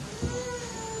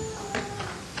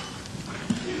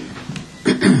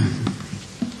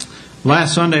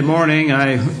Last Sunday morning,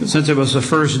 since it was the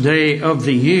first day of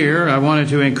the year, I wanted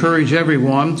to encourage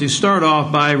everyone to start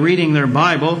off by reading their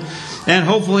Bible. And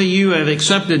hopefully you have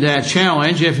accepted that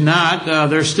challenge. If not,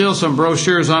 there's still some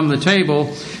brochures on the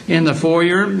table in the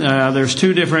foyer. There's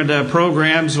two different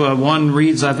programs. One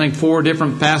reads, I think, 4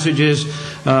 different passages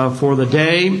for the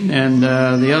day. And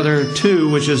the other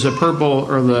 2, which is the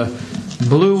purple or the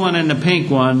blue one and the pink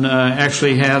one,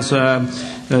 actually has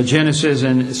Genesis,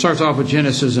 and it starts off with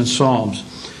Genesis and Psalms.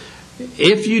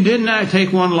 If you did not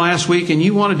take one last week and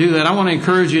you want to do that, I want to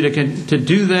encourage you to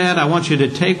do that. I want you to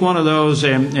take one of those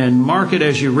and mark it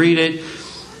as you read it.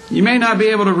 You may not be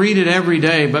able to read it every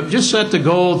day, but just set the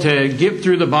goal to get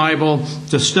through the Bible,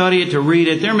 to study it, to read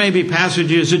it. There may be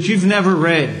passages that you've never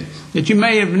read, that you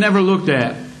may have never looked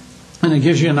at, and it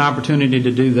gives you an opportunity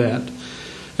to do that.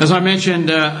 As I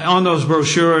mentioned on those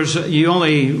brochures, you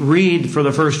only read for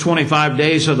the first 25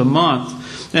 days of the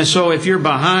month. And so if you're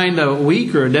behind a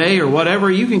week or a day or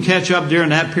whatever, you can catch up during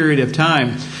that period of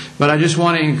time. But I just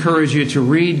want to encourage you to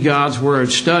read God's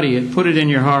Word, study it, put it in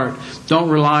your heart. Don't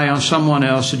rely on someone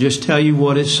else to just tell you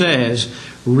what it says.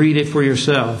 Read it for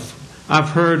yourself. I've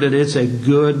heard that it's a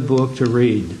good book to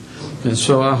read. And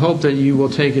so I hope that you will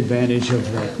take advantage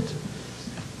of that.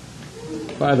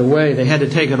 By the way, they had to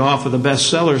take it off of the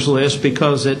bestsellers list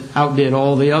because it outdid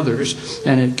all the others,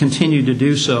 and it continued to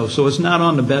do so. So it's not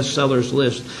on the bestsellers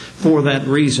list for that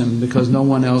reason, because no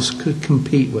one else could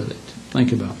compete with it.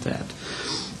 Think about that.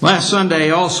 Last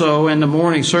Sunday, also in the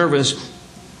morning service,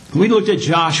 we looked at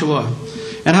Joshua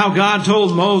and how God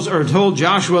told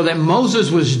Joshua that Moses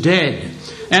was dead.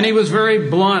 And he was very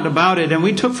blunt about it. And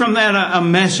we took from that a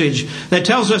message that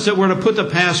tells us that we're to put the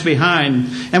past behind.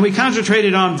 And we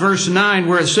concentrated on verse 9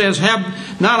 where it says,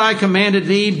 "Have not I commanded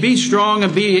thee, be strong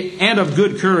and of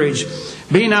good courage.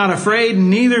 Be not afraid,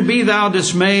 neither be thou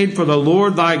dismayed, for the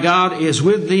Lord thy God is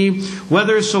with thee,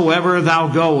 whithersoever thou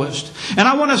goest." And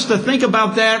I want us to think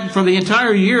about that for the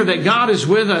entire year, that God is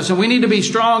with us, and we need to be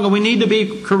strong and we need to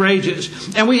be courageous.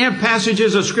 And we have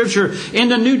passages of Scripture in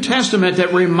the New Testament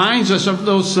that reminds us of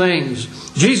those things.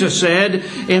 Jesus said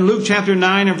in Luke chapter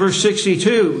 9 and verse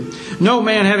 62, "No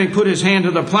man having put his hand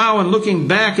to the plow and looking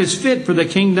back is fit for the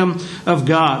kingdom of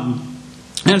God."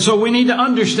 And so we need to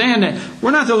understand that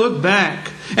we're not to look back.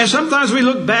 And sometimes we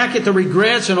look back at the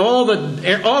regrets and all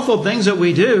the awful things that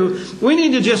we do. We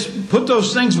need to just put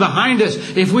those things behind us.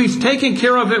 If we've taken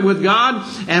care of it with God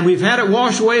and we've had it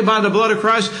washed away by the blood of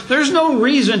Christ, there's no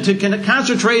reason to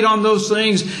concentrate on those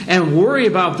things and worry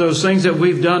about those things that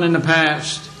we've done in the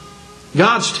past.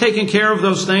 God's taken care of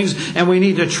those things, and we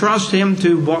need to trust Him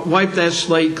to wipe that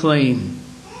slate clean.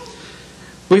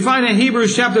 We find in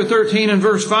Hebrews chapter 13 and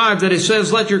verse 5 that it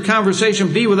says, "Let your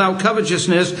conversation be without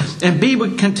covetousness, and be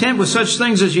content with such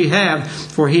things as ye have.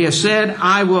 For He has said,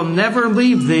 I will never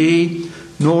leave thee,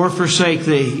 nor forsake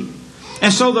thee."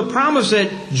 And so the promise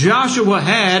that Joshua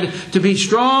had to be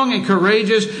strong and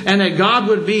courageous and that God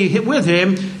would be with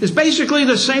him is basically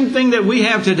the same thing that we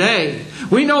have today.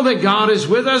 We know that God is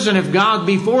with us, and if God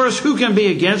be for us, who can be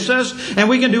against us? And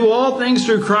we can do all things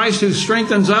through Christ who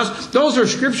strengthens us. Those are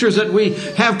scriptures that we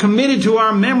have committed to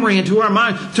our memory and to our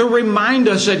mind to remind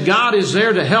us that God is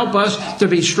there to help us to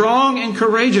be strong and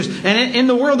courageous. And in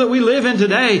the world that we live in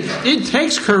today, it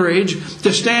takes courage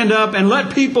to stand up and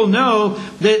let people know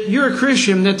that you're a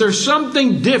Christian, that there's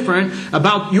something different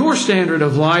about your standard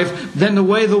of life than the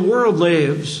way the world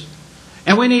lives.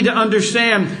 And we need to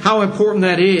understand how important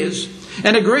that is.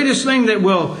 And the greatest thing that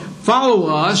will follow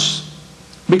us,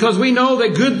 because we know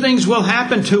that good things will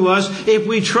happen to us if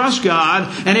we trust God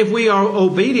and if we are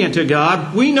obedient to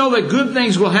God. We know that good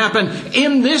things will happen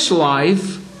in this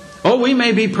life. Oh, we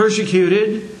may be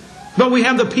persecuted, but we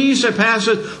have the peace that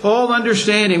passeth all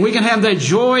understanding. We can have that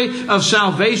joy of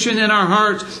salvation in our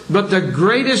hearts. But the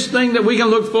greatest thing that we can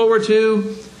look forward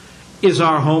to is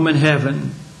our home in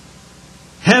heaven.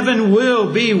 Heaven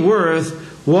will be worth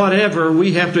whatever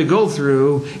we have to go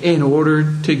through in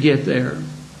order to get there.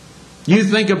 You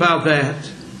think about that.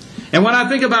 And when I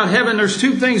think about heaven, there's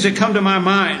 2 things that come to my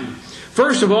mind.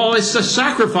 First of all, it's the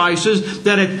sacrifices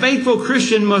that a faithful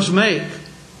Christian must make.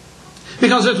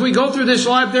 Because as we go through this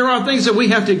life, there are things that we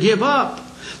have to give up.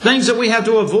 Things that we have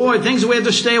to avoid. Things that we have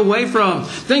to stay away from.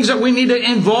 Things that we need to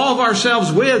involve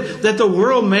ourselves with that the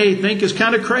world may think is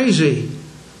kind of crazy.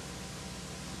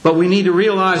 But we need to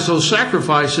realize those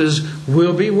sacrifices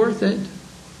will be worth it.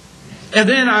 And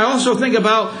then I also think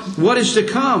about what is to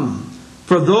come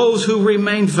for those who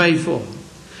remain faithful.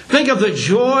 Think of the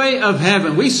joy of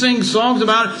heaven. We sing songs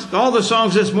about it. All the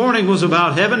songs this morning was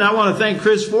about heaven. I want to thank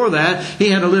Chris for that. He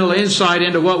had a little insight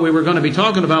into what we were going to be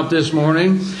talking about this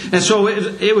morning. And so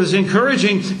it was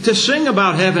encouraging to sing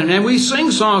about heaven. And we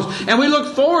sing songs and we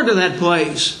look forward to that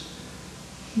place.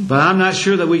 But I'm not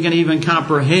sure that we can even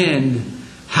comprehend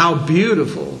how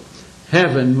beautiful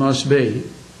heaven must be.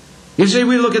 You see,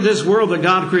 we look at this world that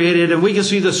God created and we can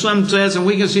see the sunsets and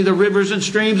we can see the rivers and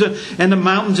streams and the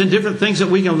mountains and different things that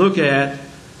we can look at.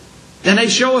 And they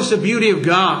show us the beauty of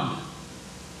God.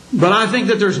 But I think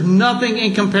that there's nothing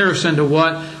in comparison to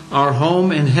what our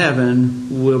home in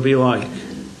heaven will be like.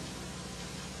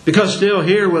 Because still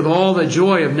here, with all the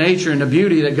joy of nature and the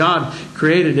beauty that God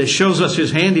created that shows us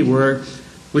His handiwork,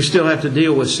 we still have to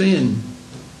deal with sin.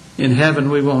 In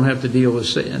heaven, we won't have to deal with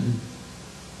sin.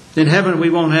 In heaven, we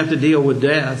won't have to deal with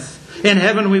death. In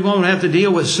heaven, we won't have to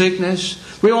deal with sickness.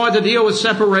 We won't have to deal with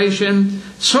separation.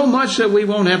 So much that we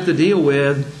won't have to deal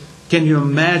with. Can you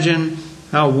imagine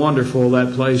how wonderful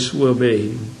that place will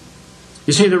be?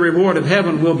 You see, the reward of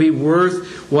heaven will be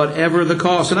worth whatever the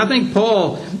cost. And I think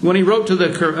Paul, when he wrote to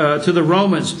the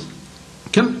Romans,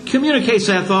 communicates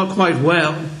that thought quite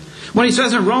well. When he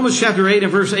says in Romans chapter 8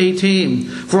 and verse 18,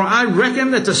 "For I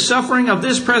reckon that the suffering of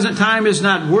this present time is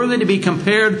not worthy to be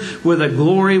compared with the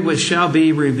glory which shall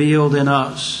be revealed in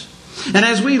us." And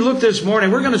as we look this morning,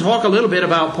 we're going to talk a little bit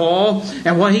about Paul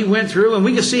and what he went through, and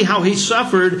we can see how he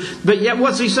suffered. But yet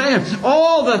what's he saying?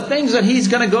 All the things that he's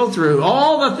going to go through,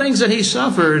 all the things that he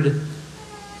suffered,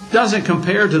 doesn't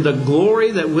compare to the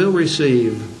glory that we'll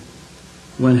receive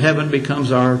when heaven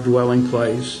becomes our dwelling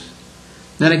place.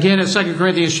 Then again in 2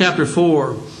 Corinthians chapter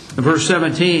 4, verse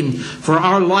 17, "For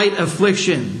our light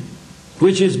affliction,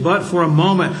 which is but for a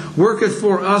moment, worketh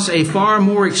for us a far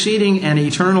more exceeding and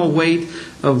eternal weight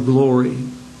of glory."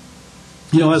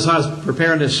 You know, as I was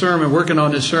preparing this sermon, working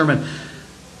on this sermon,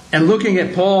 and looking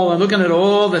at Paul and looking at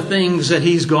all the things that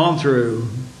he's gone through,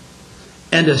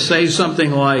 and to say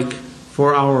something like,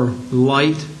 "for our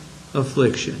light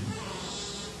affliction."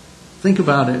 Think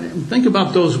about it. Think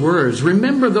about those words.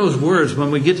 Remember those words when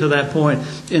we get to that point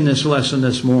in this lesson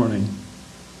this morning.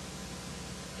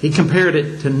 He compared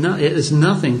it to it is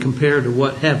nothing compared to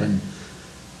what heaven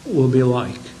will be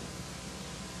like.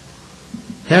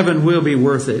 Heaven will be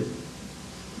worth it.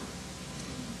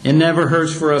 It never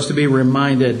hurts for us to be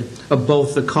reminded of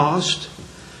both the cost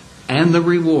and the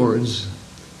rewards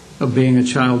of being a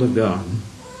child of God.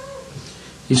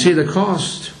 You see, the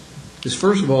cost is,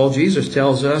 first of all, Jesus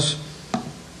tells us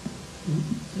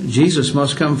Jesus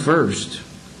must come first.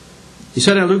 He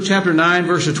said in Luke chapter 9,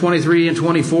 verses 23 and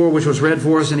 24, which was read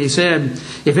for us, and He said,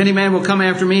 "If any man will come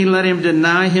after me, let him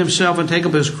deny himself and take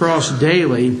up his cross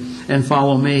daily and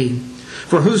follow me.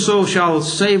 For whoso shall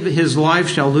save his life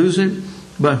shall lose it,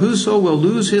 but whoso will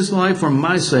lose his life for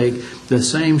my sake, the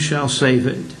same shall save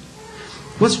it."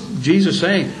 What's Jesus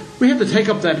saying? We have to take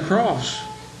up that cross.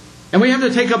 And we have to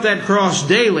take up that cross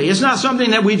daily. It's not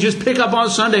something that we just pick up on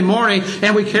Sunday morning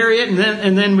and we carry it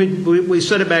and then we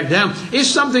set it back down. It's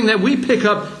something that we pick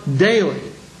up daily.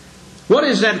 What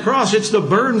is that cross? It's the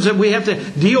burdens that we have to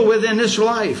deal with in this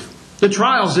life. The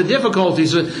trials, the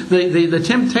difficulties, the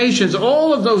temptations,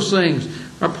 all of those things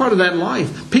are part of that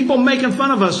life. People making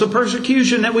fun of us, the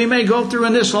persecution that we may go through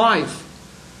in this life.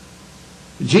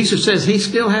 Jesus says He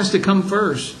still has to come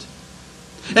first.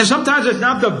 And sometimes it's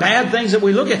not the bad things that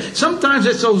we look at. Sometimes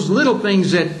it's those little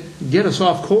things that get us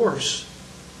off course.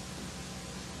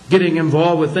 Getting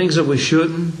involved with things that we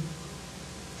shouldn't.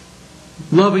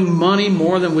 Loving money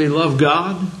more than we love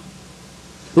God.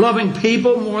 Loving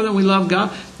people more than we love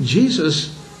God. Jesus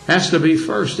has to be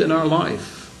first in our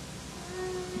life.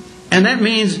 And that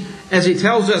means, as He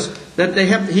tells us, that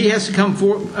He has to come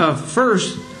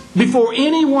first before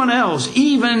anyone else,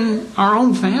 even our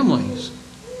own families.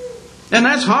 And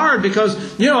that's hard because,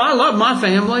 I love my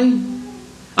family.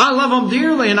 I love them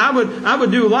dearly, and I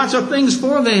would do lots of things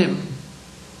for them.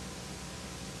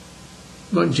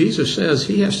 But Jesus says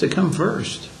He has to come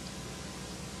first.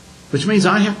 Which means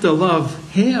I have to love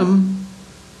Him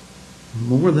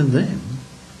more than them.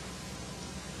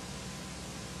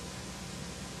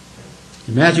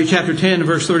 In Matthew chapter 10,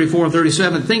 verse 34 and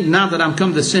 37, "Think not that I'm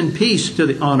come to send peace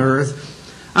on earth.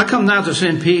 I come not to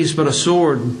send peace, but a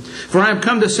sword. For I have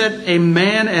come to set a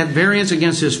man at variance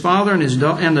against his father, and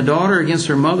the daughter against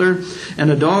her mother, and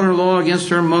the daughter-in-law against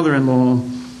her mother-in-law.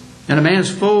 And a man's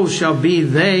foes shall be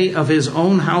they of his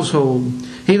own household.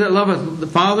 He that loveth the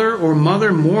father or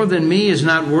mother more than me is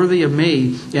not worthy of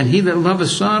me. And he that loveth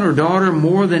son or daughter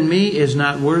more than me is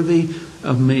not worthy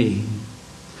of me."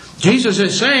 Jesus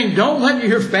is saying, don't let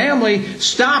your family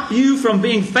stop you from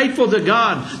being faithful to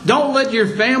God. Don't let your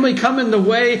family come in the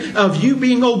way of you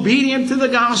being obedient to the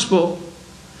gospel.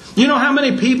 You know how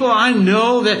many people I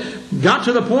know that got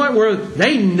to the point where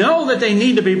they know that they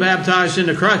need to be baptized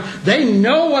into Christ. They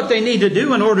know what they need to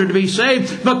do in order to be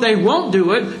saved, but they won't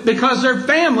do it because their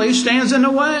family stands in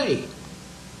the way.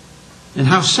 And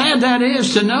how sad that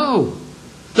is to know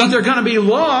that they're going to be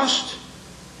lost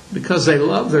because they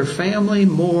love their family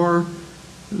more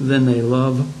than they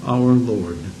love our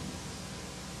Lord.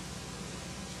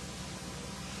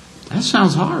 That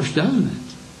sounds harsh, doesn't it?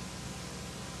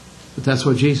 But that's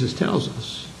what Jesus tells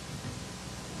us.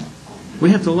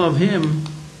 We have to love Him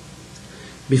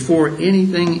before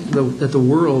anything that the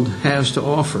world has to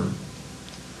offer.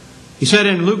 He said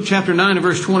in Luke chapter 9 and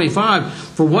verse 25,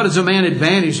 "For what is a man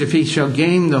advantaged if he shall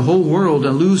gain the whole world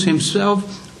and lose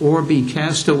himself or be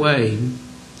cast away?"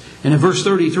 And in verse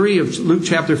 33 of Luke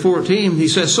chapter 14, he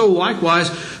says, "So likewise,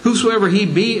 whosoever he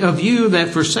be of you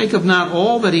that forsaketh not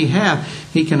all that he hath,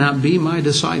 he cannot be my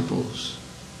disciples."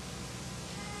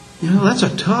 You know, that's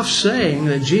a tough saying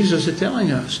that Jesus is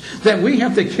telling us. That we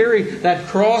have to carry that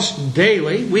cross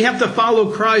daily. We have to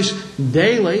follow Christ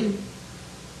daily.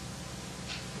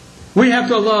 We have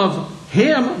to love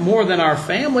Him more than our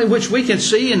family, which we can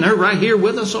see, and they're right here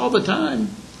with us all the time.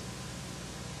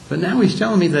 But now He's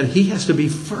telling me that He has to be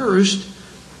first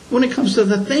when it comes to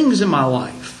the things in my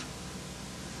life.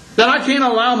 That I can't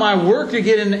allow my work to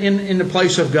get in the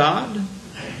place of God.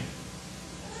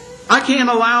 I can't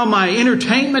allow my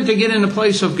entertainment to get in the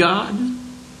place of God.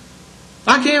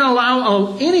 I can't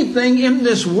allow anything in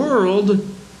this world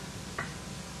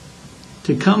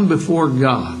to come before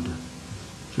God,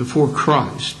 before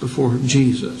Christ, before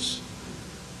Jesus.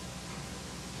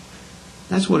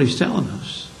 That's what He's telling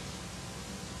us.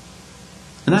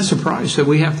 And that's the price that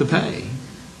we have to pay.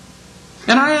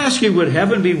 And I ask you, would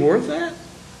heaven be worth that?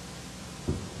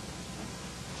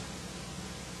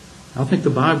 I think the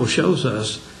Bible shows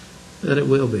us that it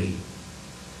will be.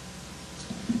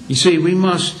 You see, we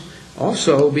must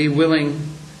also be willing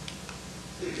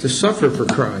to suffer for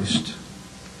Christ.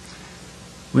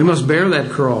 We must bear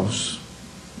that cross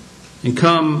and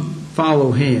come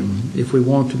follow Him if we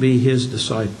want to be His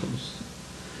disciples.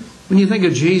 When you think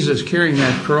of Jesus carrying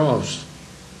that cross,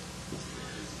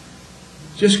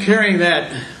 just carrying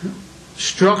that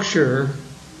structure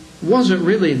wasn't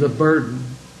really the burden.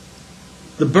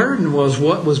 The burden was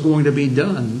what was going to be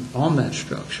done on that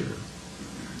structure.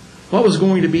 What was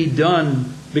going to be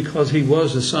done because He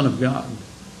was the Son of God.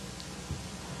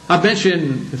 I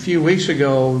mentioned a few weeks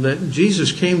ago that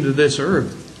Jesus came to this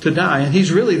earth to die. And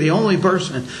He's really the only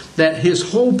person that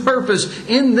His whole purpose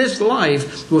in this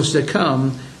life was to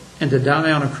come and to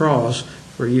die on a cross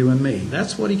for you and me.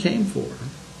 That's what He came for.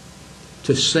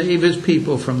 To save His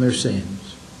people from their sins.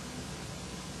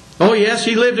 Oh yes,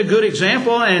 He lived a good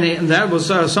example, and that was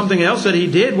something else that He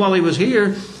did while He was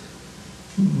here.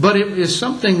 But it is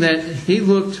something that He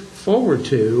looked forward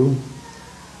to,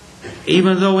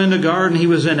 even though in the garden He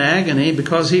was in agony,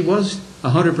 because He was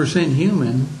 100%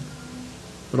 human,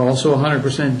 but also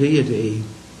 100% deity.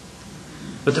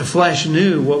 But the flesh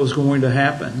knew what was going to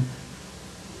happen.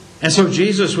 And so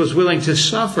Jesus was willing to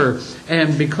suffer,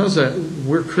 and because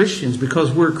we're Christians,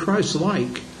 because we're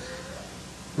Christ-like,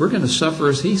 we're going to suffer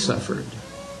as He suffered.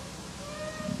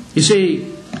 You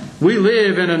see, we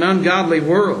live in an ungodly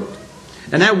world.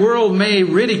 And that world may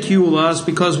ridicule us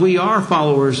because we are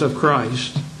followers of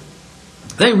Christ.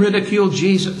 They ridiculed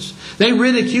Jesus. They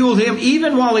ridiculed Him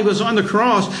even while He was on the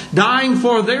cross, dying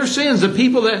for their sins. The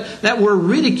people that were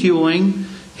ridiculing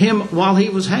Him while He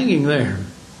was hanging there.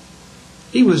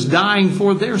 He was dying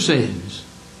for their sins.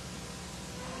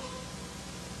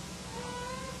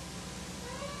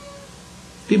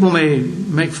 People may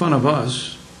make fun of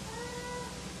us.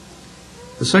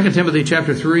 The 2 Timothy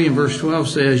chapter 3 and verse 12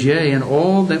 says, "Yea, and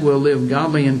all that will live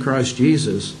godly in Christ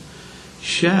Jesus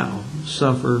shall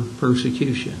suffer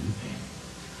persecution."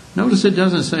 Notice it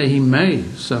doesn't say he may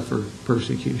suffer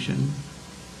persecution.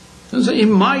 It doesn't say he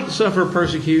might suffer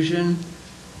persecution.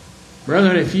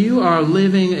 Brethren, if you are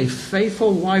living a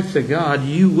faithful life to God,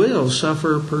 you will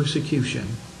suffer persecution.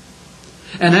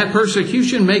 And that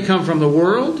persecution may come from the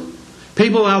world,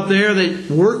 people out there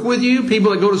that work with you,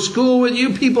 people that go to school with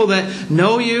you, people that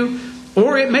know you,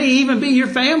 or it may even be your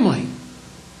family.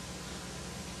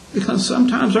 Because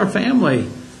sometimes our family,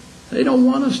 they don't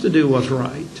want us to do what's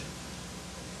right,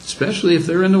 especially if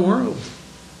they're in the world.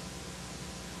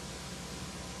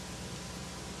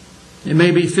 It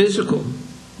may be physical.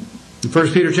 In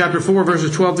 1 Peter chapter 4,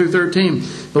 verses 12 through 13.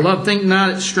 Beloved, think not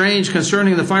it strange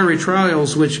concerning the fiery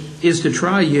trials which is to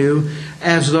try you,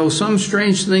 as though some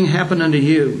strange thing happened unto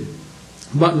you.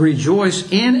 But rejoice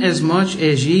inasmuch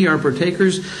as ye are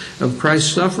partakers of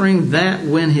Christ's suffering, that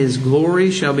when His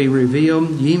glory shall be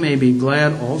revealed, ye may be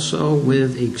glad also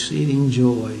with exceeding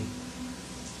joy.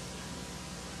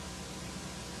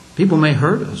 People may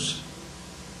hurt us.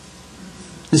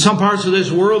 In some parts of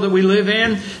this world that we live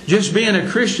in, just being a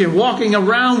Christian, walking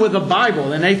around with a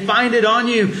Bible, and they find it on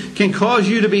you, can cause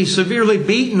you to be severely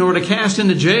beaten or to cast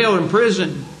into jail or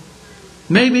prison.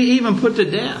 Maybe even put to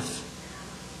death.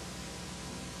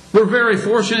 We're very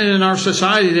fortunate in our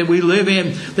society that we live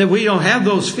in that we don't have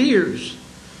those fears.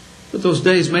 But those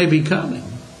days may be coming.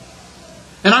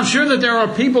 And I'm sure that there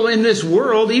are people in this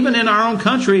world, even in our own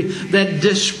country, that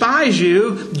despise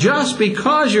you just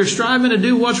because you're striving to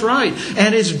do what's right.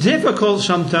 And it's difficult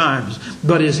sometimes.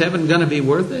 But is heaven going to be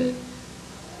worth it?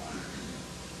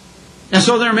 And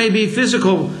so there may be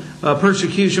physical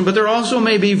persecution, but there also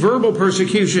may be verbal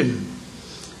persecution.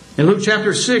 In Luke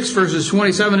chapter 6, verses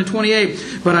 27 and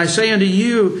 28, but I say unto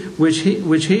you which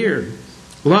hear,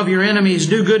 love your enemies,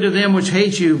 do good to them which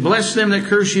hate you, bless them that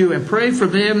curse you, and pray for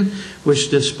them which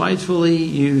despitefully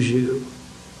use you.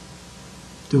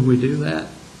 Do we do that?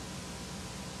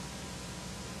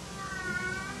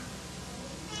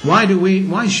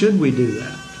 Why should we do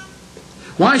that?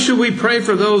 Why should we pray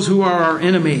for those who are our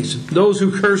enemies, those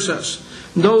who curse us,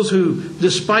 those who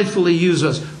despitefully use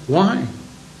us? Why?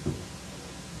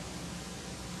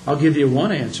 I'll give you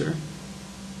one answer.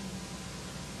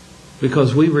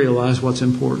 Because we realize what's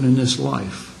important in this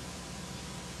life.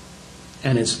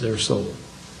 And it's their soul.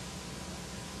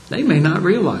 They may not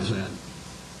realize that.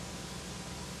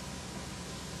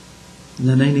 And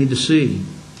then they need to see,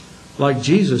 like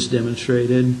Jesus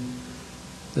demonstrated,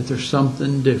 that there's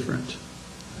something different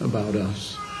about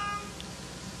us.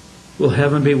 Will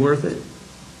heaven be worth it?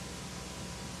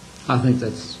 I think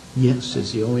that's yes,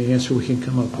 is the only answer we can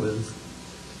come up with.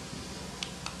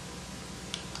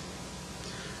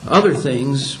 Other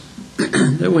things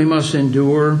that we must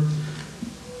endure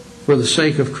for the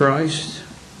sake of Christ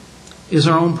is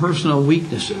our own personal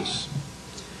weaknesses.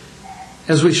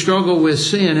 As we struggle with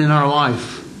sin in our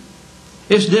life,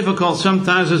 it's difficult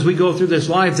sometimes as we go through this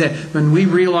life that when we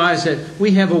realize that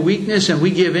we have a weakness and we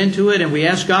give into it and we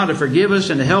ask God to forgive us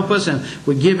and to help us and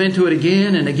we give into it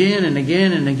again and again and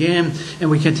again and again and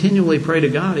we continually pray to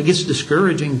God. It gets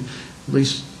discouraging, at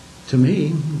least to me,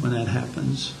 when that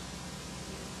happens.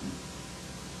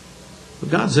 But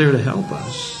God's there to help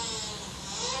us.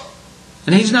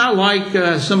 And He's not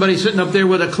like somebody sitting up there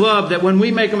with a club that when we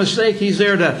make a mistake, He's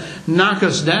there to knock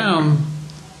us down.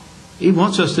 He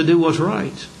wants us to do what's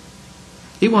right.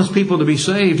 He wants people to be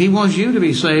saved. He wants you to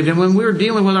be saved. And when we're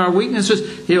dealing with our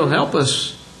weaknesses, He'll help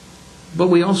us. But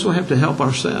we also have to help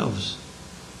ourselves.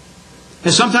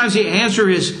 And sometimes the answer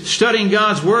is studying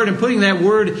God's Word and putting that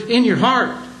Word in your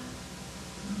heart.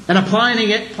 And applying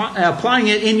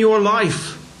it in your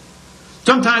life.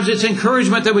 Sometimes it's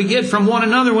encouragement that we get from one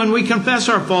another when we confess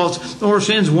our faults or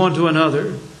sins one to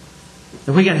another.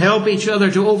 That we can help each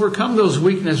other to overcome those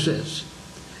weaknesses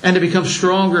and to become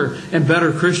stronger and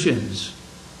better Christians.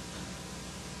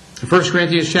 In 1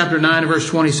 Corinthians chapter 9 and verse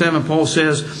 27, Paul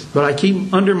says, but I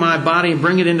keep under my body and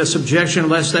bring it into subjection,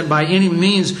 lest that by any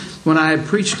means, when I have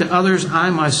preached to others, I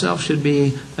myself should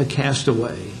be a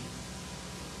castaway.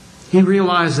 He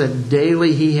realized that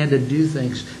daily he had to do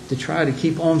things to try to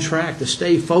keep on track, to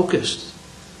stay focused.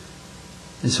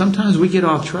 And sometimes we get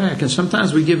off track, and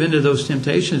sometimes we give into those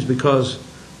temptations because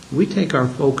we take our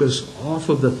focus off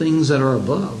of the things that are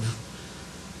above.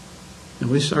 And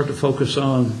we start to focus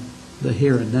on the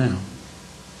here and now.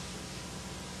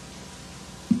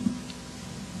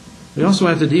 We also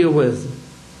have to deal with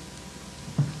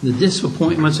the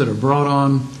disappointments that are brought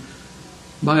on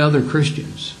by other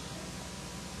Christians.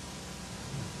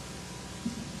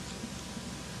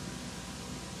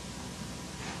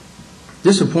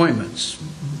 Disappointments.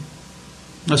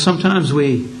 Now, sometimes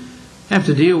we have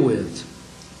to deal with.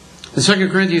 In 2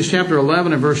 Corinthians chapter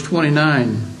 11 and verse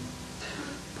 29,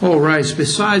 Paul writes,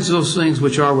 besides those things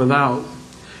which are without,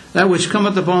 that which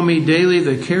cometh upon me daily,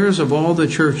 the cares of all the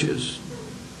churches,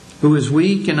 who is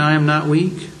weak and I am not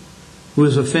weak, who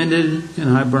is offended and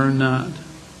I burn not.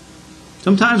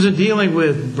 Sometimes in dealing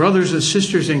with brothers and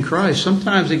sisters in Christ,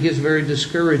 sometimes it gets very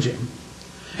discouraging.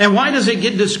 And why does it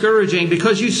get discouraging?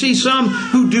 Because you see some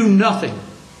who do nothing.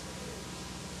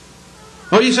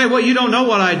 Oh, you say, well, you don't know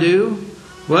what I do.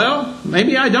 Well,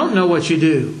 maybe I don't know what you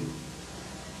do.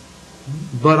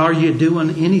 But are you doing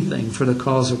anything for the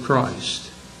cause of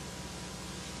Christ?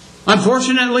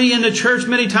 Unfortunately, in the church,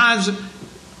 many times,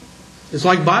 it's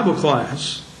like Bible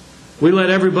class. We let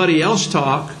everybody else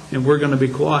talk, and we're going to be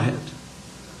quiet.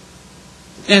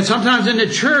 And sometimes in the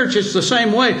church, it's the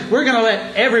same way. We're going to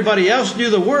let everybody else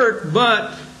do the work,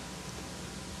 but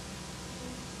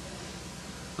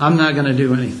I'm not going to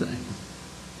do anything.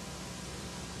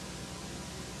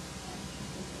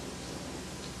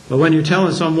 But when you're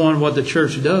telling someone what the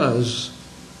church does,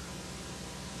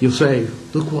 you'll say,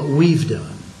 look what we've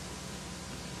done.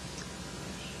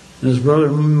 And as Brother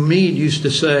Meade used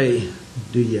to say,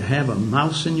 do you have a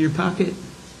mouse in your pocket?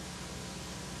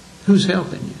 Who's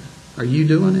helping you? Are you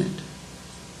doing it?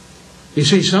 You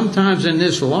see, sometimes in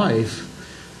this life,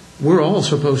 we're all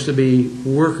supposed to be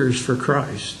workers for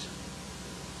Christ.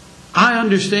 I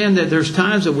understand that there's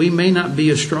times that we may not be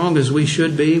as strong as we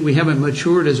should be. We haven't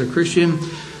matured as a Christian.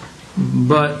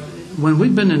 But when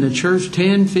we've been in the church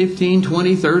 10, 15,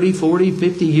 20, 30, 40,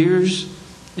 50 years,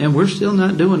 and we're still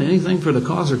not doing anything for the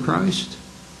cause of Christ,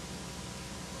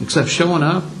 except showing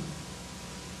up,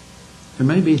 it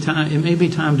may be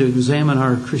time to examine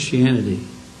our Christianity.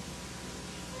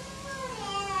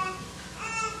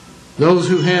 Those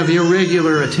who have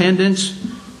irregular attendance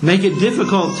make it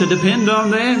difficult to depend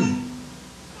on them.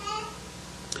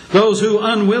 Those who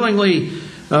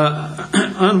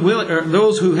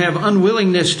those who have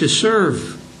unwillingness to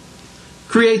serve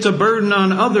creates a burden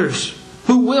on others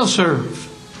who will serve.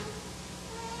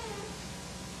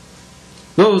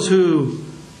 Those who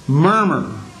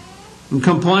murmur and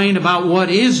complain about what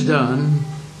is done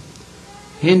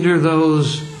hinder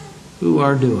those who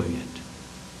are doing it.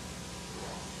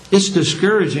 It's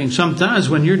discouraging sometimes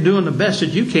when you're doing the best that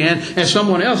you can and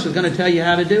someone else is going to tell you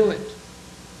how to do it.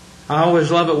 I always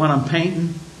love it when I'm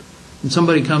painting and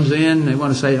somebody comes in and they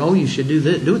want to say, oh, you should do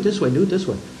this, do it this way, do it this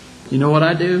way. You know what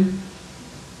I do?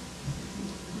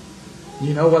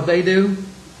 You know what they do?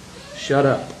 Shut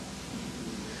up.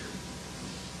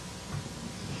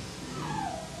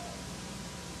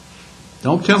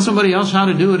 Don't tell somebody else how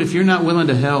to do it if you're not willing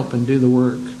to help and do the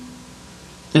work.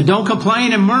 And don't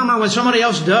complain and murmur when somebody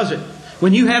else does it.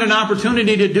 When you had an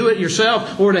opportunity to do it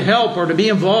yourself or to help or to be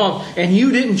involved and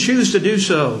you didn't choose to do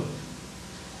so.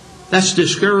 That's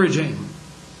discouraging.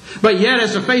 But yet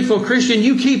as a faithful Christian,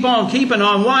 you keep on keeping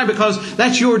on. Why? Because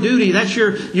that's your duty. That's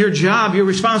your job, your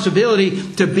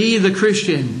responsibility to be the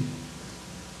Christian.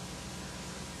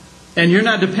 And you're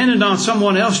not dependent on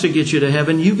someone else to get you to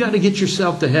heaven. You've got to get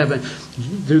yourself to heaven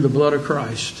through the blood of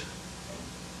Christ.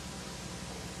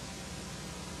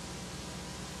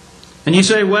 And you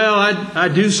say, well, I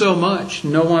do so much.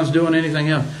 No one's doing anything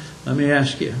else. Let me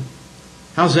ask you,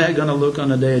 how's that going to look on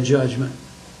the day of judgment?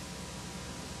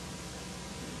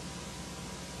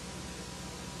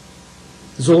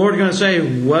 Is the Lord going to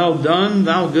say, well done,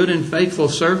 thou good and faithful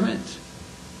servant?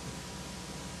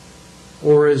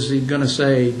 Or is He going to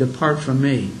say, depart from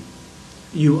me,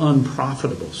 you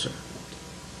unprofitable servant?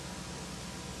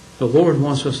 The Lord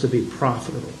wants us to be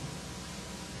profitable.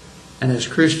 And as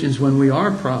Christians, when we are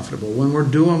profitable, when we're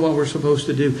doing what we're supposed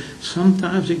to do,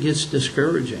 sometimes it gets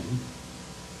discouraging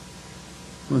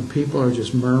when people are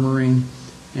just murmuring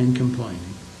and complaining.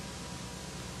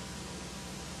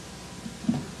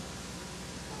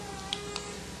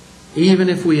 Even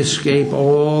if we escape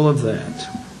all of that,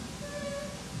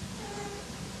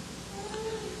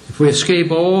 if we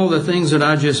escape all the things that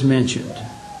I just mentioned,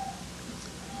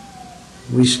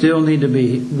 we still need to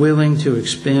be willing to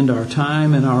expend our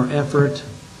time and our effort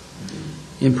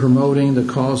in promoting the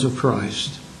cause of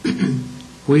Christ.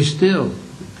 We still,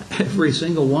 every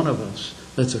single one of us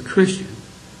that's a Christian,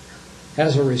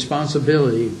 has a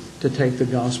responsibility to take the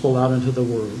gospel out into the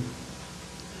world.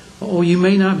 Oh, you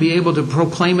may not be able to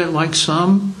proclaim it like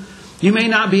some. You may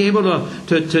not be able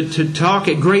to talk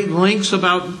at great lengths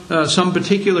about some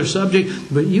particular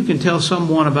subject, but you can tell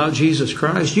someone about Jesus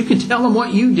Christ. You can tell them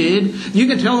what you did. You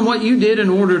can tell them what you did in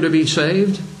order to be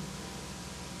saved.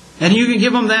 And you can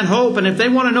give them that hope. And if they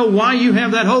want to know why you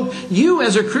have that hope, you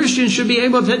as a Christian should be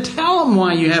able to tell them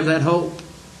why you have that hope.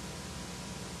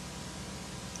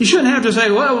 You shouldn't have to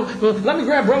say, well, let me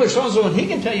grab Brother so-and-so and he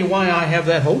can tell you why I have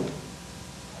that hope.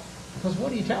 Because what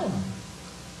do you tell them?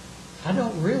 I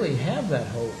don't really have that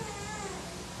hope.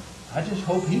 I just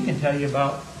hope he can tell you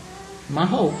about my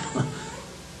hope.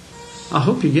 I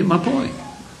hope you get my point.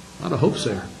 A lot of hope's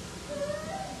there.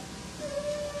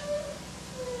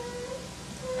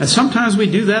 And sometimes we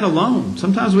do that alone.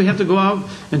 Sometimes we have to go out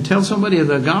and tell somebody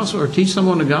the gospel or teach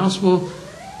someone the gospel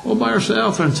all by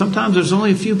ourselves. And sometimes there's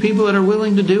only a few people that are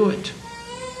willing to do it.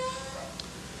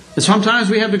 And sometimes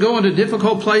we have to go into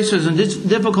difficult places and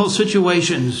difficult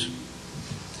situations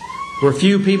where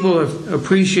few people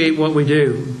appreciate what we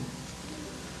do.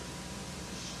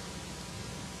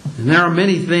 And there are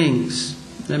many things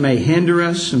that may hinder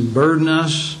us and burden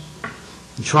us,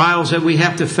 and trials that we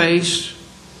have to face.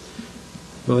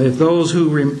 But those who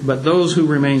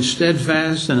remain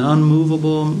steadfast and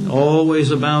unmovable, always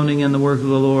abounding in the work of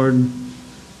the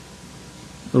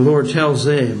Lord tells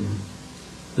them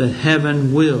that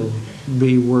heaven will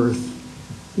be worth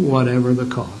whatever the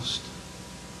cost.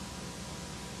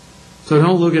 So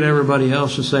don't look at everybody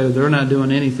else and say, they're not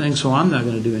doing anything, so I'm not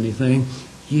going to do anything.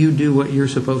 You do what you're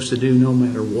supposed to do no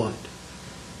matter what.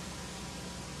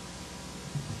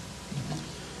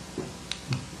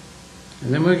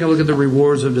 And then we can look at the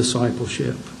rewards of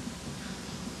discipleship.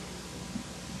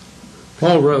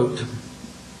 Paul wrote,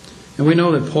 and we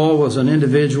know that Paul was an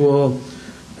individual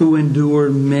who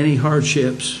endured many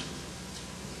hardships.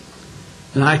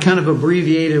 And I kind of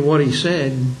abbreviated what he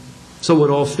said so it would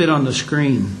all fit on the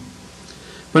screen.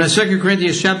 But in 2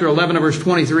 Corinthians chapter 11, verse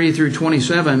 23 through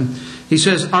 27, he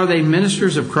says, "Are they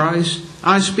ministers of Christ?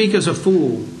 I speak as a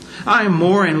fool. I am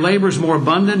more, in labors more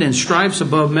abundant, in stripes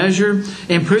above measure,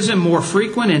 in prison more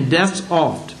frequent, in deaths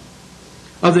oft.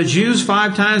 Of the Jews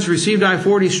 5 times received I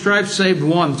 40 stripes, saved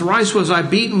 1. Thrice was I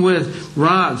beaten with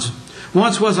rods.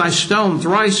 Once was I stoned.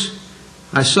 Thrice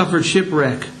I suffered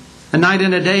shipwreck. A night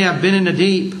and a day I've been in the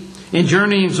deep. In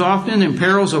journeyings often, in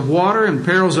perils of water, in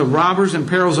perils of robbers, in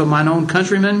perils of mine own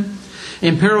countrymen,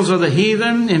 in perils of the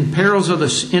heathen, in perils of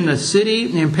in the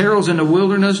city, in perils in the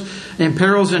wilderness, in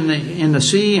perils in the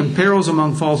sea, in perils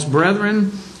among false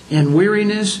brethren, in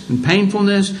weariness and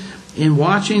painfulness, in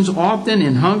watchings often,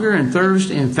 in hunger and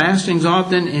thirst, in fastings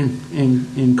often,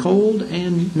 in cold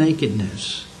and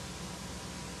nakedness."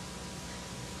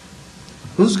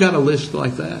 Who's got a list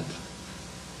like that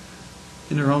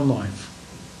in their own life?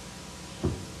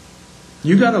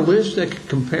 You got a list that could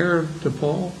compare to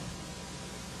Paul?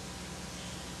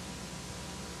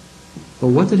 But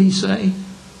what did he say?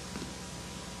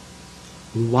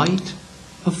 Light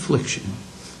affliction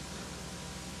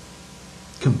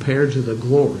compared to the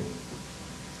glory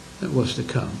that was to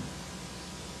come.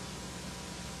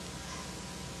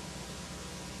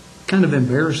 Kind of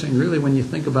embarrassing, really, when you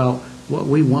think about what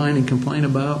we whine and complain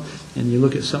about, and you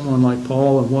look at someone like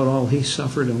Paul and what all he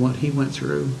suffered and what he went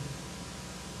through.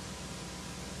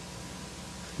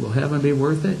 Will heaven be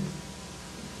worth it?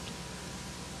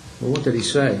 Well, what did he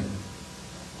say?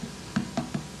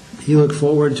 He looked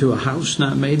forward to a house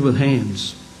not made with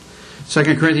hands.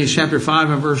 2 Corinthians chapter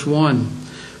 5 and verse 1.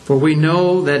 "For we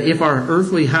know that if our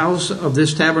earthly house of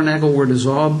this tabernacle were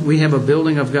dissolved, we have a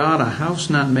building of God, a house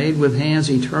not made with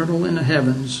hands, eternal in the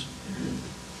heavens."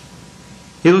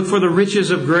 He looked for the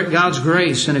riches of God's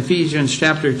grace in Ephesians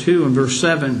chapter 2 and verse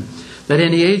 7. That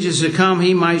in the ages to come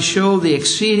he might show the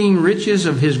exceeding riches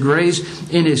of His grace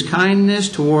in His kindness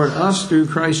toward us through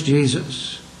Christ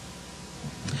Jesus.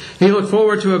 He looked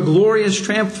forward to a glorious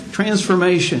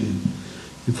transformation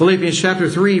in Philippians chapter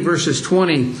 3 verses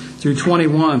 20 through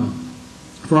 21.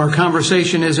 "For our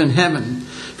conversation is in heaven.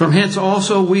 From hence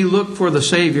also we look for the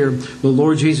Savior, the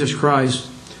Lord Jesus Christ,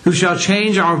 who shall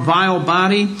change our vile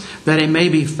body, that it may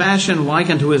be fashioned like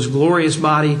unto His glorious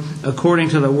body, according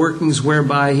to the workings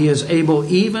whereby He is able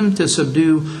even to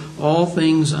subdue all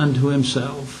things unto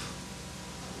Himself."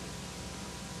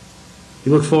 He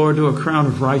looked forward to a crown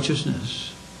of righteousness.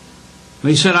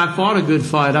 He said, "I fought a good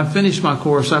fight. I've finished my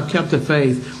course. I've kept the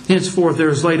faith. Henceforth there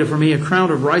is laid up for me a crown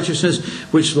of righteousness,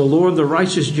 which the Lord, the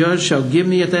righteous judge, shall give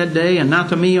me at that day, and not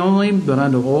to me only, but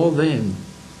unto all them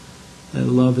that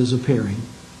love His appearing."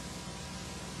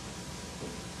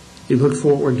 He looked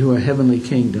forward to a heavenly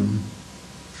kingdom.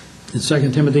 In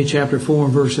 2 Timothy chapter 4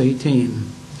 and verse 18,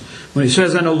 when he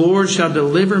says, "And the Lord shall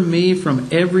deliver me from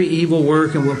every evil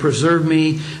work, and will preserve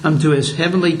me unto His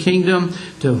heavenly kingdom,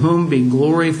 to whom be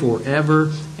glory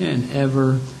forever and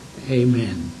ever.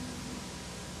 Amen."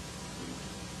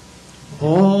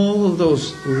 All of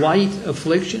those light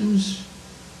afflictions,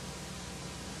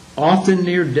 often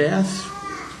near death,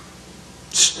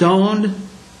 stoned,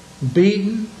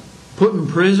 beaten, put in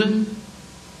prison,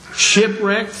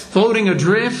 shipwrecked, floating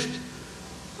adrift,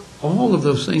 all of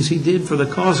those things he did for the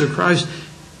cause of Christ.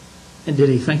 And did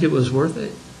he think it was worth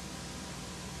it?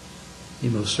 He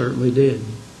most certainly did.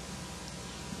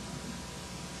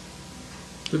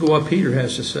 Look at what Peter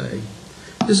has to say.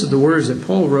 This is the words that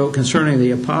Paul wrote concerning the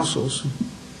apostles.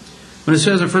 When it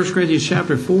says in 1 Corinthians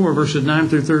chapter 4, verses 9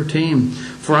 through 13,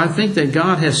 "For I think that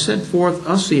God has set forth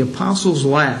us the apostles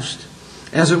last,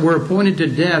 as it were appointed to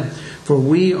death, for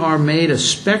we are made a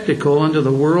spectacle unto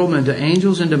the world, and to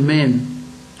angels, and to men.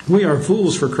 We are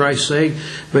fools for Christ's sake,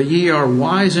 but ye are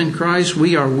wise in Christ.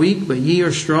 We are weak, but ye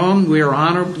are strong.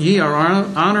 Ye are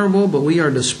honorable, but we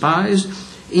are despised.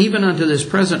 Even unto this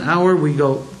present hour we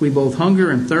both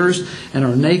hunger and thirst, and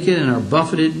are naked, and are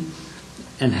buffeted,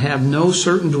 and have no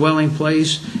certain dwelling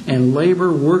place, and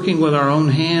labor, working with our own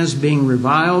hands, being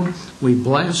reviled, we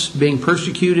bless, being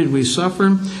persecuted, we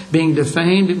suffer, being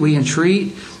defamed, we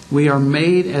entreat. We are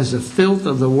made as the filth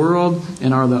of the world,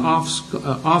 and are the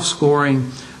offscoring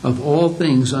of all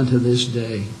things unto this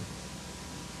day.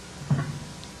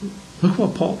 Look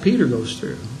what Peter goes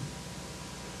through.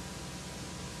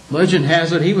 Legend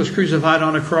has it he was crucified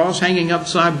on a cross, hanging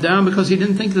upside down, because he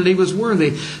didn't think that he was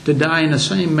worthy to die in the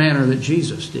same manner that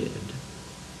Jesus did.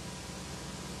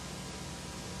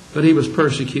 But he was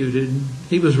persecuted.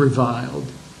 He was reviled.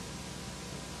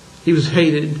 He was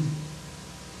hated.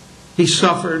 He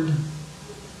suffered.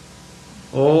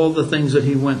 All the things that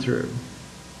he went through.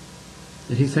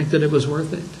 Did he think that it was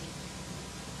worth it?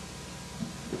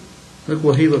 Look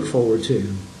what he looked forward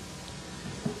to.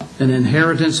 An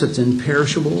inheritance that's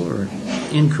imperishable or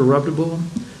incorruptible,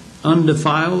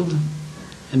 undefiled,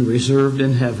 and reserved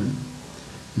in heaven.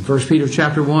 In 1 Peter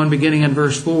chapter 1, beginning in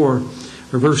verse 4, or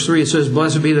verse 3, it says,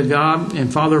 Blessed be the God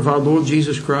and Father of our Lord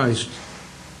Jesus Christ,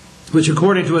 which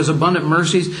according to his abundant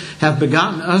mercies hath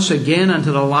begotten us again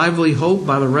unto the lively hope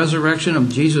by the resurrection of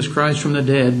Jesus Christ from the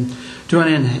dead, to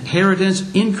an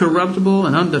inheritance incorruptible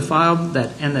and undefiled,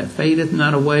 that fadeth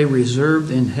not away,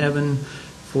 reserved in heaven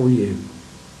for you.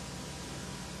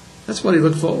 That's what he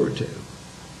looked forward to.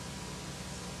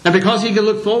 And because he could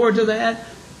look forward to that,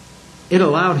 it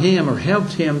allowed him or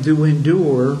helped him to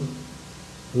endure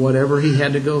whatever he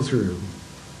had to go through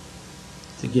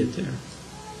to get there.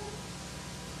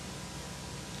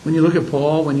 When you look at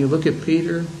Paul, when you look at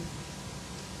Peter,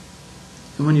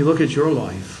 and when you look at your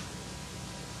life,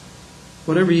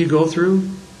 whatever you go through,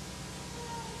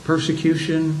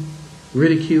 persecution,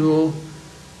 ridicule,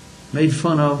 made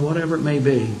fun of, whatever it may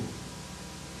be,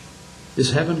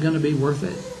 is heaven going to be worth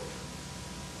it?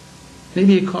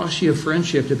 Maybe it costs you a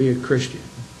friendship to be a Christian.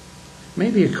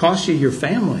 Maybe it costs you your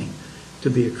family to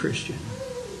be a Christian.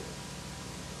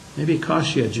 Maybe it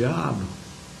costs you a job.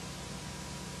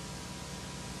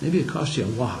 Maybe it costs you a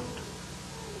lot.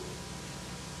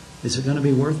 Is it going to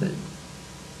be worth it?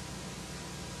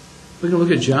 We're going to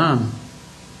look at John.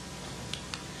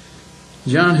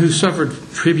 John, who suffered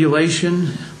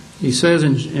tribulation. He says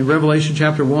in Revelation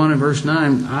chapter 1 and verse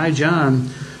 9, I, John,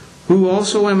 who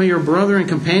also am your brother and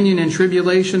companion in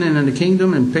tribulation and in the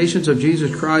kingdom and patience of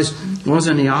Jesus Christ, was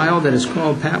in the isle that is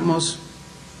called Patmos,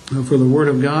 for the word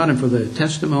of God and for the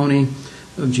testimony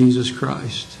of Jesus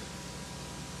Christ.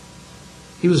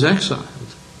 He was exiled,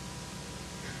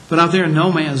 but out there in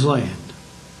no man's land,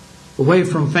 away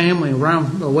from family,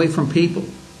 away from people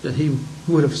that he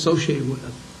would have associated with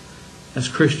as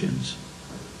Christians.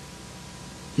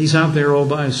 He's out there all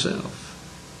by himself.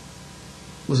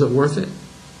 Was it worth it?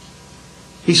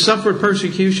 He suffered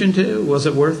persecution too. Was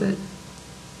it worth it?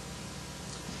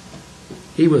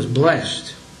 He was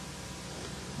blessed.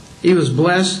 He was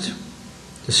blessed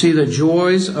to see the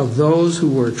joys of those who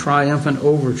were triumphant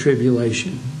over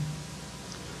tribulation.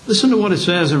 Listen to what it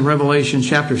says in Revelation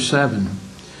chapter 7,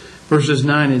 verses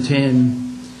 9 and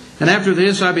 10. And after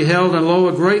this I beheld, and lo,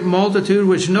 a great multitude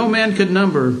which no man could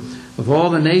number, of all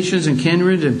the nations and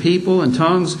kindreds and people and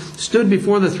tongues, stood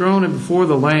before the throne and before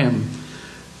the Lamb,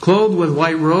 clothed with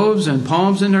white robes and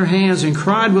palms in their hands, and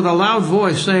cried with a loud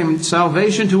voice, saying,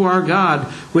 Salvation to our God,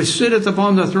 which sitteth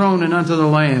upon the throne, and unto the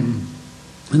Lamb.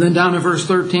 And then down to verse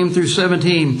 13 through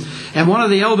 17. And one of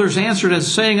the elders answered and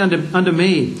saying unto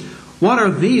me, What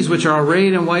are these which are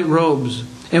arrayed in white robes?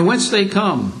 And whence they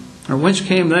come? Or whence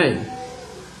came they?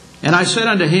 And I said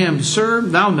unto him, Sir,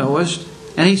 thou knowest.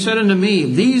 And he said unto me,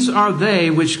 These are they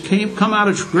which come out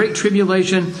of great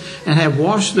tribulation, and have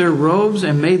washed their robes,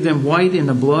 and made them white in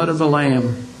the blood of the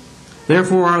Lamb.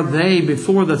 Therefore are they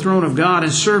before the throne of God,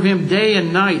 and serve him day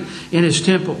and night in his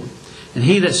temple. And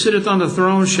he that sitteth on the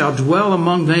throne shall dwell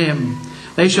among them.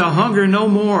 They shall hunger no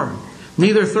more,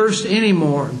 neither thirst any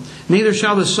more. Neither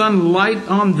shall the sun light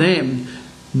on them,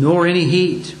 nor any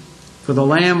heat. For the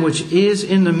Lamb which is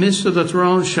in the midst of the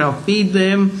throne shall feed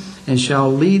them, and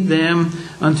shall lead them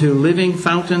unto living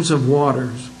fountains of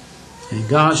waters. And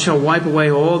God shall wipe away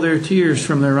all their tears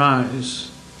from their eyes.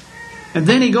 And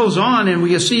then he goes on, and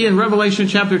we see in Revelation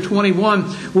chapter 21,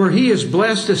 where he is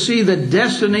blessed to see the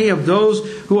destiny of those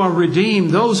who are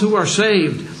redeemed, those who are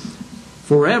saved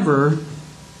forever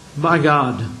by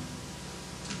God.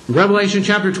 In Revelation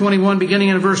chapter 21, beginning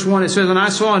in verse 1, it says, And I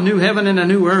saw a new heaven and a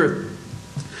new earth.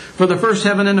 For the first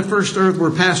heaven and the first earth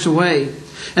were passed away,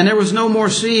 and there was no more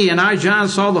sea. And I, John,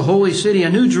 saw the holy city, a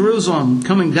new Jerusalem,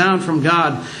 coming down from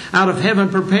God, out of heaven,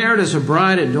 prepared as a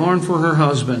bride adorned for her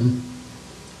husband.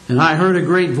 And I heard a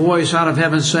great voice out of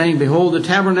heaven saying, Behold, the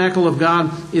tabernacle of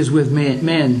God is with men.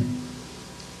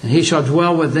 And he shall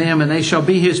dwell with them, and they shall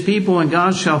be his people, and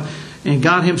God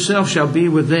himself shall be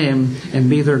with them, and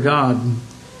be their God.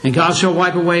 And God shall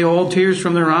wipe away all tears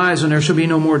from their eyes, and there shall be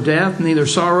no more death, neither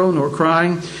sorrow nor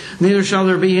crying, neither shall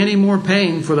there be any more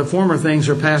pain, for the former things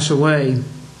are passed away.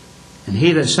 And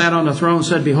he that sat on the throne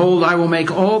said, Behold, I will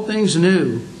make all things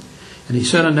new. And he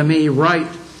said unto me,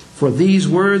 Write, for these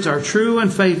words are true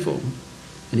and faithful.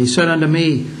 And he said unto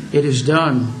me, It is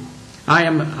done. I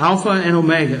am Alpha and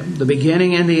Omega, the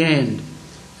beginning and the end.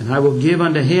 And I will give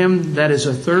unto him that is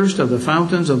athirst of the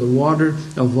fountains of the water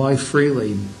of life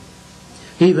freely.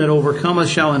 He that overcometh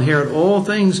shall inherit all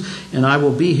things, and I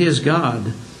will be his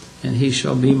God, and he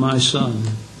shall be my son.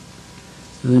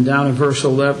 And then down in verse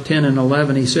 10 and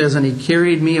 11, he says, And he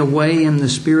carried me away in the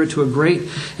Spirit to a great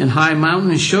and high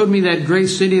mountain, and showed me that great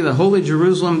city, the holy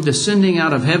Jerusalem, descending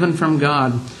out of heaven from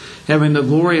God, having the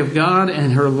glory of God,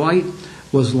 and her light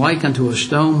was like unto a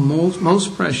stone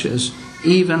most precious,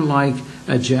 even like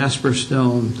a jasper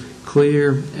stone,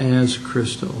 clear as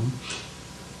crystal.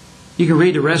 You can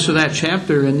read the rest of that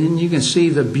chapter, and then you can see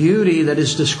the beauty that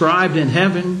is described in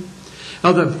heaven,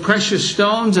 of the precious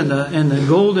stones and the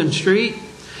golden street.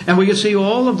 And we can see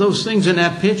all of those things in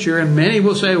that picture, and many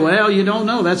will say, well, you don't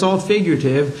know, that's all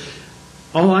figurative.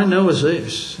 All I know is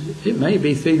this: it may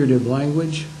be figurative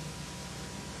language,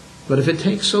 but if it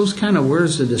takes those kind of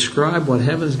words to describe what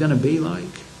heaven is going to be like,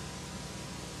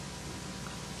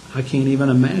 I can't even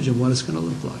imagine what it's going to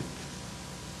look like.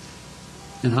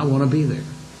 And I want to be there.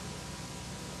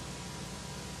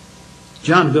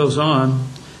 John goes on.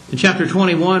 In chapter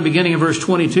 21, beginning in verse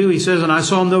 22, he says, And I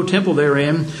saw no temple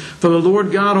therein, for the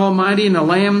Lord God Almighty and the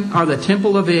Lamb are the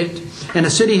temple of it. And the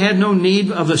city had no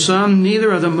need of the sun,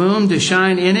 neither of the moon to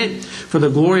shine in it, for the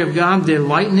glory of God did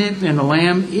lighten it, and the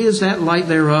Lamb is that light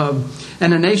thereof.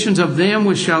 And the nations of them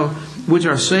which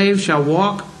are saved shall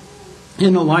walk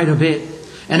in the light of it.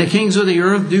 And the kings of the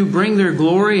earth do bring their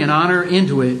glory and honor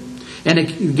into it. And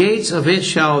the gates of it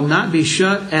shall not be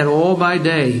shut at all by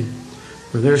day,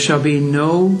 for there shall be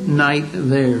no night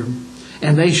there.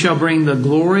 And they shall bring the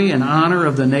glory and honor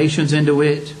of the nations into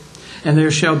it. And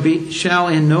there shall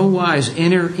in no wise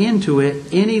enter into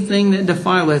it anything that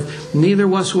defileth, neither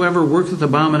whatsoever worketh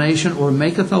abomination or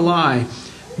maketh a lie,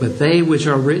 but they which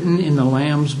are written in the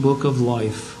Lamb's book of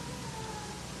life.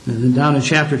 And then down in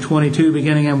chapter 22,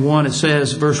 beginning in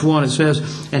verse 1, it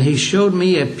says, And he showed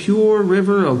me a pure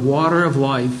river of water of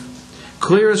life,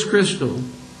 clear as crystal,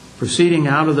 proceeding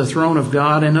out of the throne of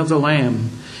God and of the Lamb.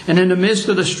 And in the midst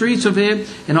of the streets of it,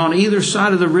 and on either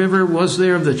side of the river, was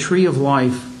there the tree of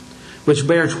life, which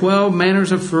bare 12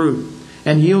 manners of fruit,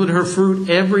 and yielded her fruit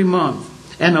every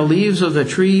month. And the leaves of the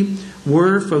tree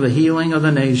were for the healing of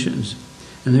the nations.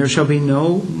 And there shall be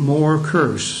no more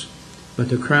curse, but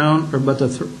the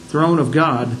throne of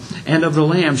God and of the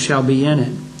Lamb shall be in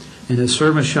it. And his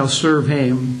servants shall serve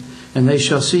him, and they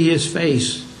shall see his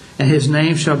face, and his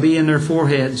name shall be in their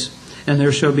foreheads. And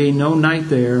there shall be no night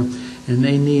there, and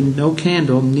they need no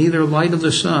candle, neither light of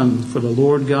the sun, for the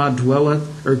Lord God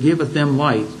giveth them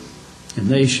light, and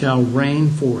they shall reign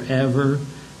forever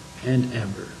and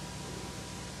ever.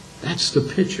 That's the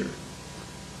picture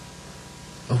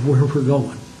of where we're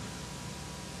going.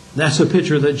 That's a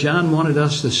picture that John wanted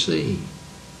us to see.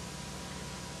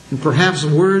 And perhaps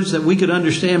words that we could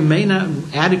understand may not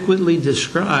adequately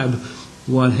describe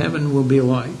what heaven will be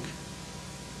like.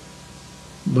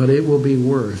 But it will be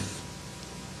worth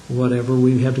whatever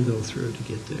we have to go through to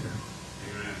get there.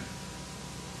 Amen.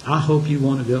 I hope you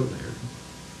want to go there.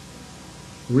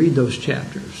 Read those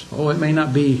chapters. Oh, it may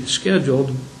not be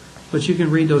scheduled, but you can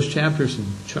read those chapters and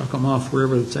chuck them off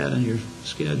wherever it's at in your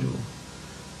schedule.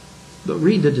 But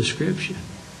read the description.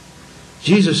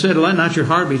 Jesus said, Let not your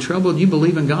heart be troubled. You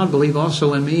believe in God, believe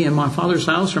also in me. In my Father's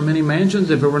house are many mansions.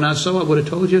 If it were not so, I would have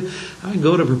told you. I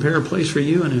go to prepare a place for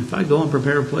you. And if I go and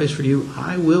prepare a place for you,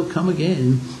 I will come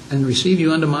again and receive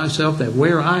you unto myself, that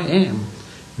where I am,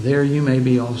 there you may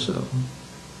be also.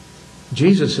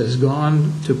 Jesus has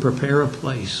gone to prepare a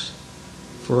place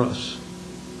for us.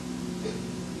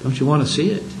 Don't you want to see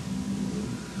it?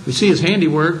 We see his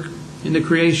handiwork in the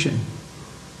creation.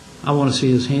 I want to see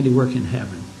his handiwork in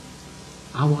heaven.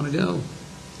 I want to go.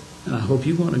 And I hope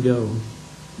you want to go.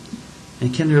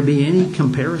 And can there be any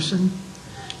comparison?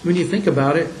 When you think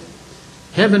about it,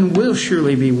 heaven will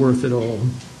surely be worth it all.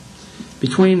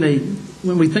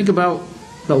 When we think about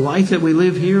the life that we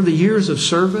live here, the years of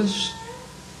service,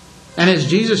 and as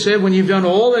Jesus said, when you've done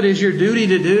all that is your duty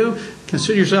to do,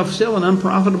 consider yourself still an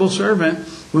unprofitable servant.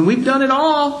 When we've done it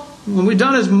all, when we've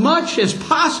done as much as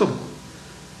possible,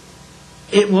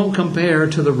 it won't compare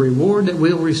to the reward that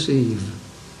we'll receive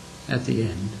at the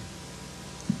end.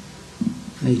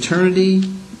 An eternity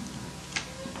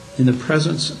in the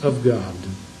presence of God.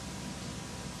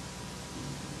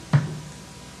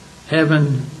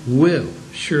 Heaven will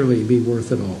surely be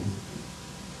worth it all.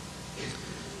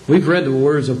 We've read the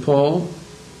words of Paul,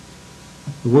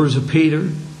 the words of Peter,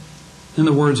 and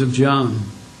the words of John.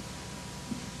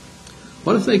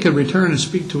 What if they could return and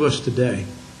speak to us today?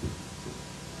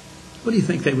 What do you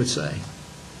think they would say?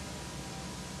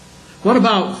 What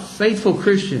about faithful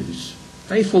Christians,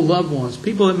 faithful loved ones,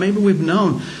 people that maybe we've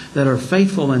known that are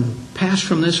faithful and passed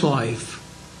from this life?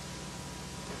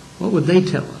 What would they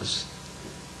tell us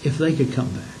if they could come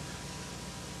back?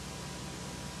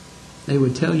 They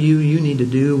would tell you, you need to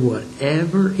do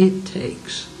whatever it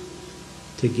takes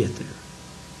to get there.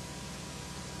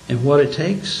 And what it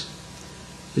takes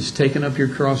is taking up your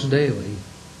cross daily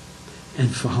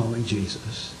and following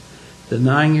Jesus.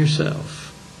 Denying yourself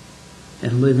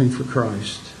and living for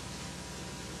Christ.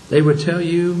 They would tell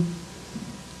you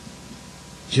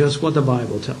just what the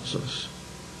Bible tells us.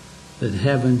 That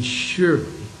heaven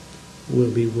surely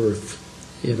will be worth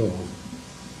it all.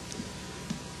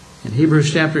 In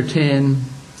Hebrews chapter 10,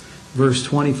 verse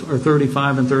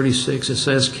 35 and 36, it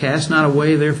says, "Cast not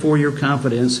away therefore your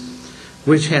confidence,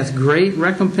 which hath great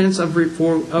recompense of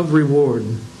reward.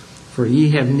 For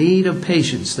ye have need of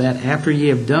patience, that after ye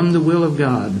have done the will of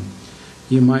God,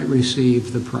 you might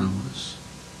receive the promise."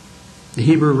 The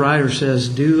Hebrew writer says,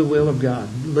 do the will of God.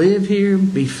 Live here,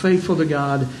 be faithful to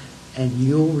God, and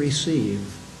you'll receive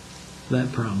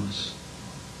that promise.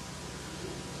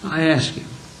 I ask you,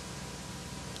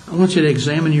 I want you to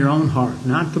examine your own heart.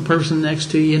 Not the person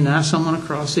next to you, not someone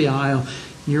across the aisle.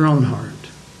 Your own heart.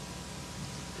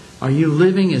 Are you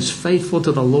living as faithful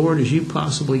to the Lord as you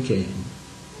possibly can?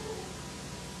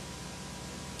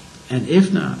 And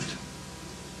if not,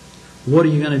 what are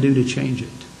you going to do to change it?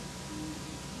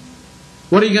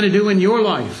 What are you going to do in your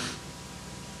life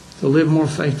to live more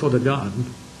faithful to God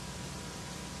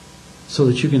so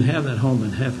that you can have that home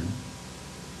in heaven?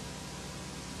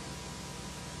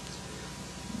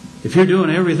 If you're doing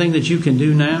everything that you can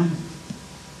do now,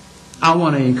 I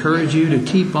want to encourage you to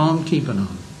keep on keeping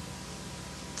on.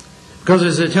 Because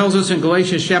as it tells us in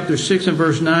Galatians chapter 6 and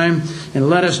verse 9, "And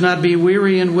let us not be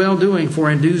weary in well-doing, for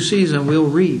in due season we'll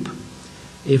reap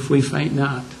if we faint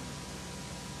not."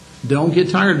 Don't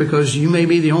get tired because you may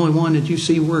be the only one that you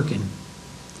see working.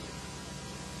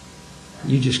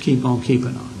 You just keep on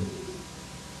keeping on.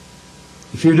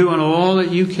 If you're doing all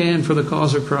that you can for the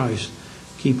cause of Christ,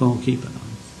 keep on keeping on.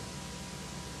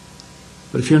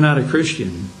 But if you're not a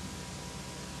Christian,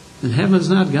 then heaven's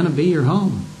not going to be your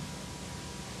home.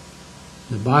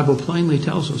 The Bible plainly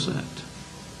tells us that.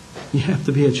 You have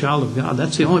to be a child of God.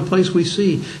 That's the only place we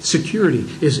see security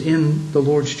is in the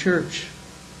Lord's church.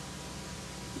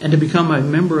 And to become a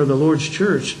member of the Lord's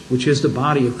church, which is the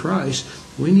body of Christ,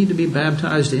 we need to be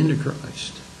baptized into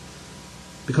Christ.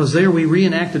 Because there we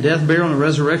reenact the death, burial, and the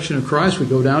resurrection of Christ. We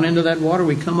go down into that water.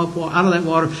 We come up out of that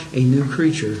water a new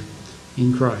creature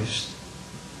in Christ.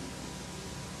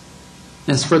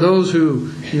 As for those who,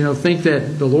 think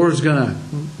that the Lord's going to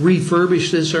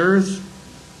refurbish this earth,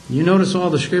 you notice all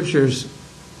the scriptures.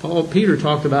 Peter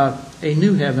talked about a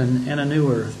new heaven and a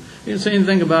new earth. He didn't say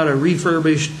anything about a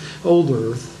refurbished old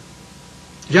earth.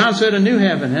 John said a new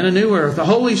heaven and a new earth, a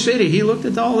holy city. He looked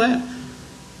at all that.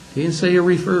 He didn't say a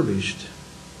refurbished.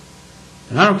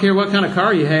 And I don't care what kind of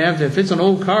car you have. If it's an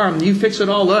old car and you fix it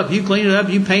all up, you clean it up,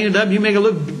 you paint it up, you make it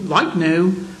look like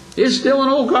new, it's still an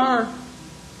old car.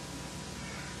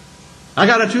 I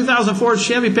got a 2004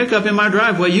 Chevy pickup in my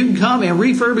driveway. You can come and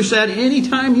refurbish that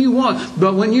anytime you want.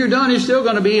 But when you're done, it's still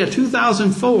going to be a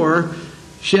 2004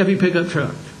 Chevy pickup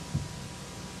truck.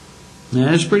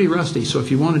 Now, it's pretty rusty, so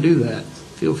if you want to do that,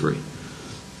 feel free.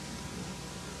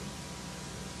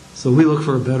 So we look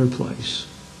for a better place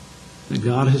that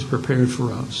God has prepared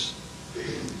for us.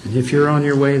 And if you're on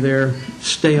your way there,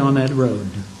 stay on that road.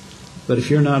 But if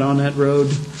you're not on that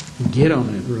road, get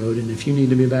on that road. And if you need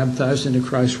to be baptized into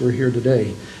Christ, we're here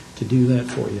today to do that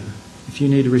for you. If you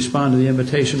need to respond to the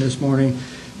invitation this morning,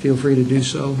 feel free to do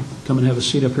so. Come and have a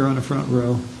seat up here on the front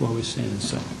row while we stand and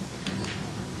sing.